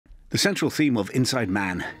The central theme of Inside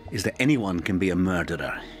Man is that anyone can be a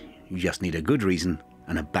murderer. You just need a good reason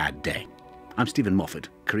and a bad day. I'm Stephen Moffat,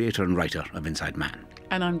 creator and writer of Inside Man.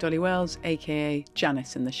 And I'm Dolly Wells, aka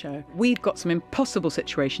Janice in the show. We've got some impossible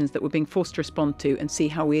situations that we're being forced to respond to and see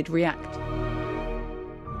how we'd react.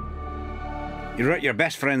 You're at your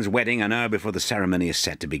best friend's wedding an hour before the ceremony is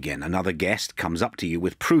set to begin. Another guest comes up to you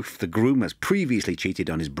with proof the groom has previously cheated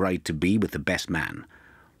on his bride-to-be with the best man.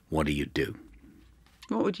 What do you do?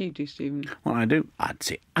 What would you do, Stephen? What I do? I'd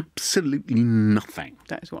say absolutely nothing.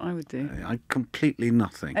 That is what I would do. Completely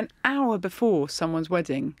nothing. An hour before someone's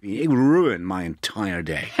wedding. It ruined my entire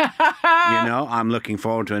day. I'm looking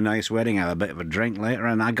forward to a nice wedding, have a bit of a drink later,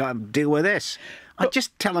 and I got to deal with this. I'd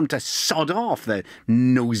just tell him to sod off, the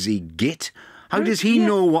nosy git. How does he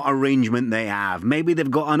know what arrangement they have? Maybe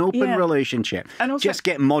they've got an open relationship. And also, just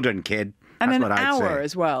get modern, kid. That's what I'd say. And an hour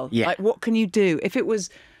as well. Yeah. Like, what can you do? If it was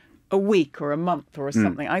a week or a month or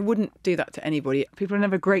something, I wouldn't do that to anybody. People are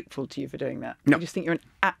never grateful to you for doing that. No. They just think you're an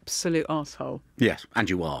absolute arsehole. Yes, and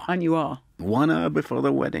you are. And you are. 1 hour before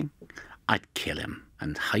the wedding, I'd kill him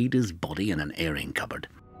and hide his body in an airing cupboard.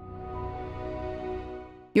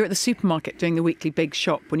 You're at the supermarket doing the weekly big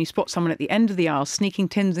shop when you spot someone at the end of the aisle sneaking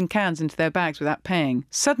tins and cans into their bags without paying.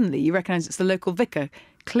 Suddenly, you recognise it's the local vicar,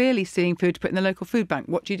 clearly stealing food to put in the local food bank.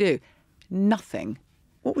 What do? Nothing.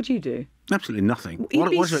 What would you do? Absolutely nothing.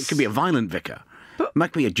 What was it? It could be a violent vicar. But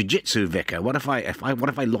might be a jiu-jitsu vicar. What if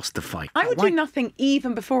I lost the fight? I would do nothing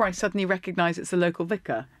even before I suddenly recognise it's the local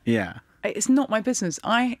vicar. Yeah. It's not my business.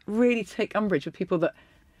 I really take umbrage with people that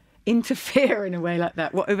interfere in a way like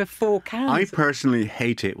that. What, over 4 cans? I personally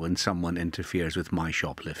hate it when someone interferes with my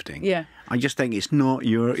shoplifting. Yeah. I just think it's not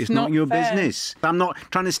your business. I'm not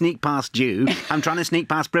trying to sneak past you. I'm trying to sneak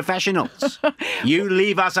past professionals. You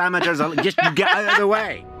leave us amateurs, just get out of the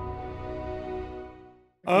way.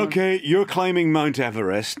 Okay, you're climbing Mount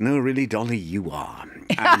Everest. No, really, Dolly, you are.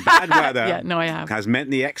 And bad weather I have. has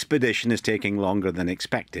meant the expedition is taking longer than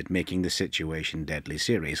expected, making the situation deadly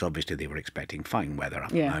serious. Obviously, they were expecting fine weather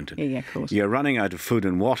up the mountain. Yeah, of course. You're running out of food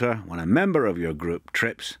and water when a member of your group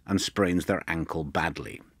trips and sprains their ankle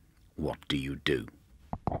badly. What do you do?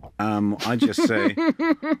 I just say,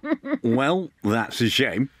 well, that's a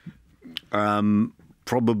shame.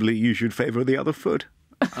 Probably you should favour the other foot.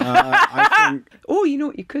 I think. Or you know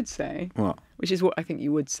what you could say? What? Which is what I think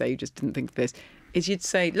you would say, you just didn't think of this, is you'd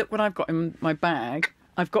say, look what I've got in my bag.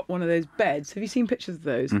 I've got one of those beds. Have you seen pictures of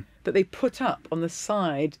those? That they put up on the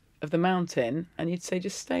side of the mountain, and you'd say,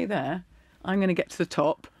 just stay there. I'm going to get to the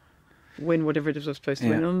top, win whatever it is I'm supposed to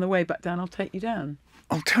win, and on the way back down, I'll take you down.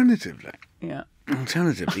 Alternatively,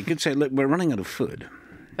 you could say, look, we're running out of food.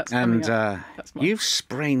 That's and you've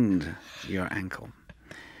sprained your ankle.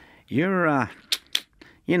 You're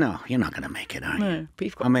not going to make it, are you? No, but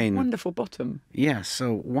you've got a wonderful bottom. Yeah,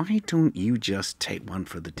 so why don't you just take one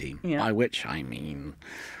for the team? Yeah. By which I mean,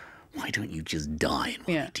 why don't you just die and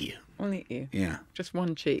we'll eat you? We'll eat you. Yeah. Just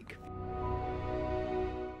one cheek.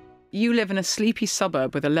 You live in a sleepy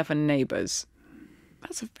suburb with 11 neighbours.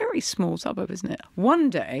 That's a very small suburb, isn't it? One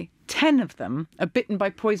day, 10 of them are bitten by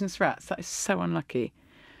poisonous rats. That is so unlucky.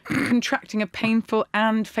 Contracting a painful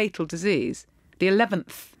and fatal disease. The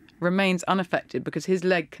 11th remains unaffected because his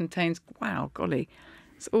leg contains... Wow, golly.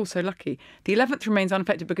 It's also lucky. The 11th remains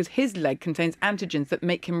unaffected because his leg contains antigens that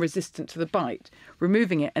make him resistant to the bite.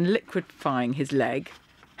 Removing it and liquefying his leg,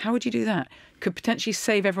 how would you do that? Could potentially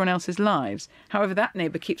save everyone else's lives. However, that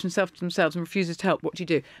neighbour keeps himself to himself and refuses to help. What do you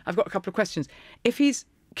do? I've got a couple of questions. If he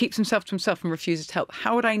keeps himself to himself and refuses to help,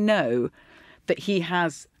 how would I know that he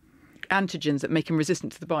has antigens that make him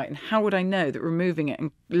resistant to the bite? And how would I know that removing it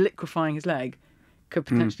and liquefying his leg could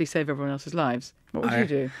potentially save everyone else's lives? What would you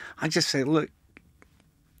do? I just say, look,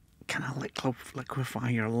 can I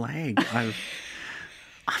liquefy your leg? I've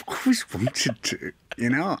always wanted to,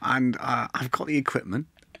 and I've got the equipment.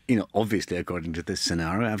 Obviously, according to this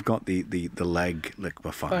scenario, I've got the leg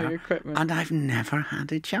liquefier. Equipment. And I've never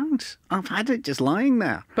had a chance. I've had it just lying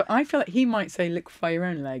there. But I feel like he might say liquefy your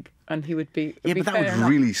own leg, and he would be... Yeah, but that would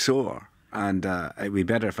really sore. And it'd be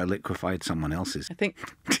better if I liquefied someone else's. I think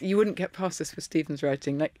you wouldn't get past this with Stephen's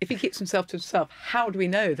writing. Like, if he keeps himself to himself, how do we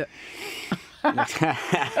know that...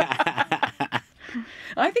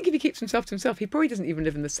 I think if he keeps himself to himself, he probably doesn't even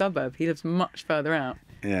live in the suburb. He lives much further out.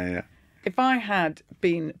 Yeah. If I had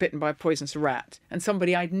been bitten by a poisonous rat and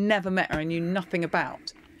somebody I'd never met or I knew nothing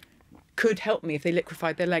about could help me if they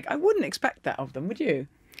liquefied their leg, I wouldn't expect that of them, would you?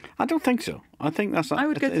 I don't think so. I think that's... I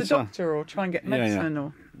would go to the doctor or try and get medicine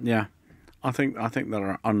or... Yeah. I think there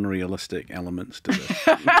are unrealistic elements to this.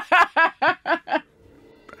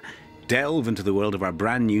 delve into the world of our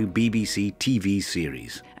brand new BBC TV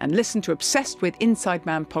series. And listen to Obsessed with Inside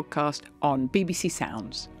Man podcast on BBC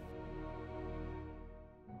Sounds.